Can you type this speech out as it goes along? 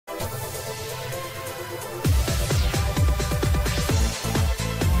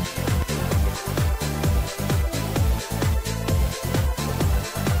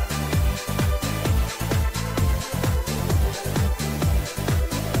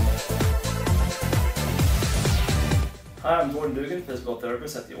Hi, I'm Gordon Dugan, physical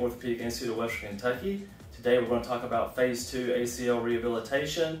therapist at the Orthopedic Institute of Western Kentucky. Today we're going to talk about Phase 2 ACL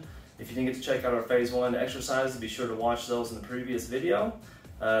rehabilitation. If you didn't get to check out our Phase 1 exercises, be sure to watch those in the previous video.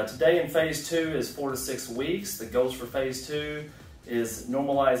 Today in Phase 2 is 4 to 6 weeks. The goals for Phase 2 is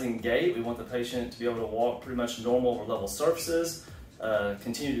normalizing gait. We want the patient to be able to walk pretty much normal or level surfaces,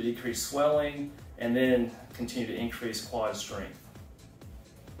 continue to decrease swelling, and then continue to increase quad strength.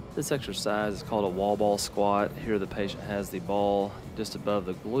 This exercise is called a wall ball squat. Here the patient has the ball just above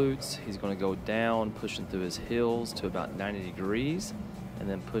the glutes. He's going to go down, pushing through his heels to about 90 degrees, and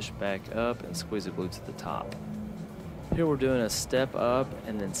then push back up and squeeze the glutes at the top. Here we're doing a step up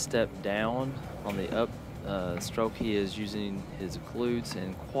and then step down. On the up stroke, he is using his glutes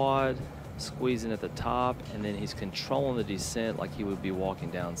and quad, squeezing at the top, and then he's controlling the descent like he would be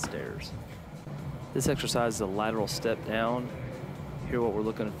walking downstairs. This exercise is a lateral step down. Here what we're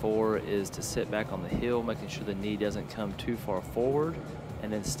looking for is to sit back on the heel, making sure the knee doesn't come too far forward,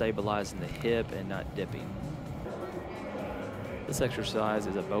 and then stabilizing the hip and not dipping. This exercise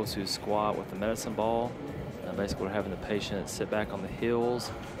is a Bosu squat with the medicine ball. Basically we're having the patient sit back on the heels,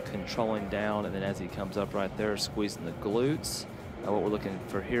 controlling down, and then as he comes up right there, squeezing the glutes. What we're looking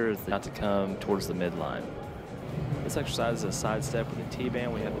for here is not to come towards the midline. This exercise is a side step with a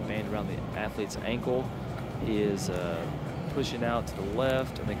T-band. We have the band around the athlete's ankle. He is pushing out to the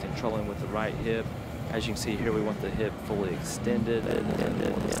left and then controlling with the right hip. As you can see here, we want the hip fully extended and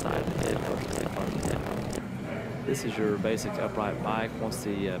then on the side of the hip or the hip on the hip. This is your basic upright bike. Once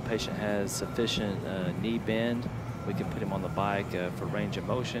the patient has sufficient knee bend, we can put him on the bike for range of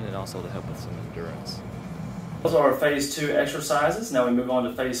motion and also to help with some endurance. Those are our Phase 2 exercises. Now we move on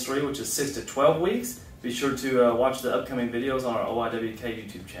to Phase 3, which is 6 to 12 weeks. Be sure to watch the upcoming videos on our OIWK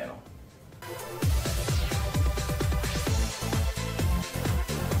YouTube channel.